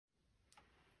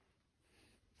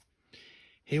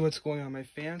Hey, what's going on, my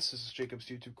fans? This is Jacob's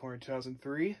YouTube Corner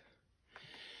 2003.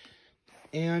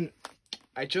 And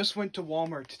I just went to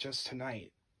Walmart just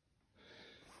tonight.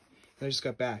 I just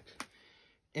got back.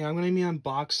 And I'm going to be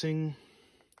unboxing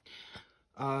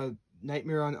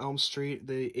Nightmare on Elm Street,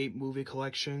 the 8 movie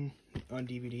collection on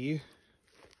DVD.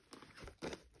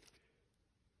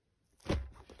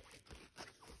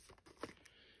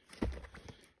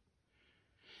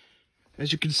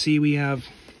 As you can see, we have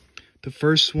the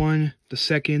first one, the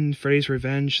second, Freddy's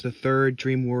Revenge, the third,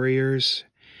 Dream Warriors,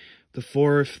 the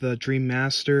fourth, the Dream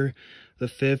Master, the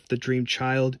fifth, the Dream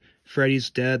Child, Freddy's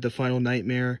Dead, the Final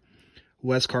Nightmare,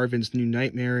 Wes Craven's New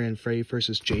Nightmare, and Freddy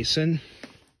vs. Jason.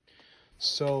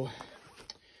 So,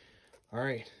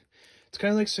 alright. It's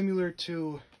kind of like similar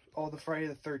to all the Friday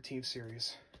the 13th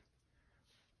series.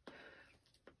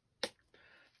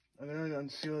 I'm going to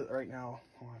unseal it right now.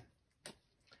 Hold on.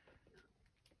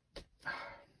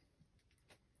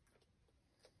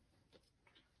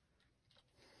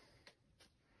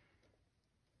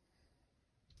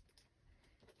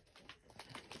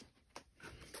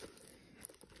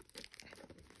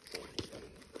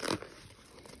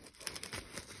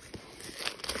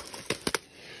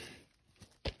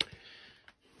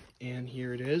 And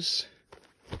here it is.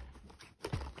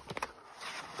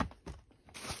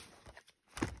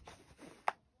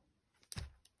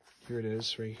 Here it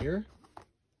is right here.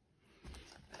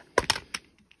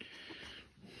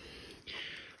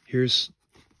 Here's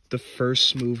the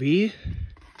first movie.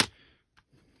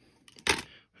 I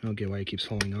don't get why it keeps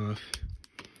falling off.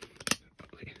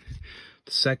 Okay.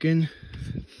 The second,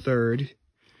 third,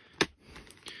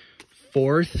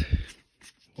 fourth.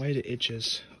 Why it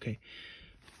itches? Okay.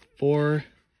 4,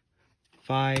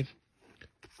 5,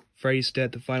 Freddy's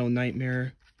Dead, the Final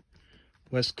Nightmare,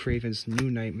 Wes Craven's New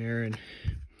Nightmare, and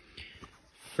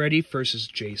Freddy vs.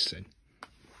 Jason.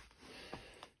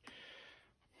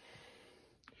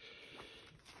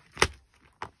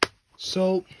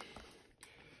 So,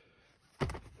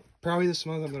 probably this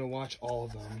month I'm going to watch all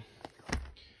of them.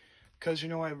 Because, you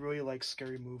know, I really like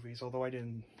scary movies, although I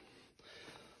didn't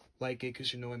like it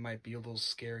because, you know, it might be a little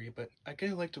scary, but I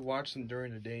kind of like to watch them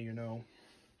during the day, you know.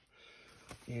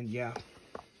 And yeah.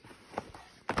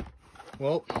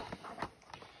 Well,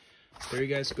 there you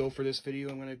guys go for this video.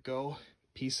 I'm going to go.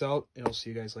 Peace out, and I'll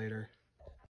see you guys later.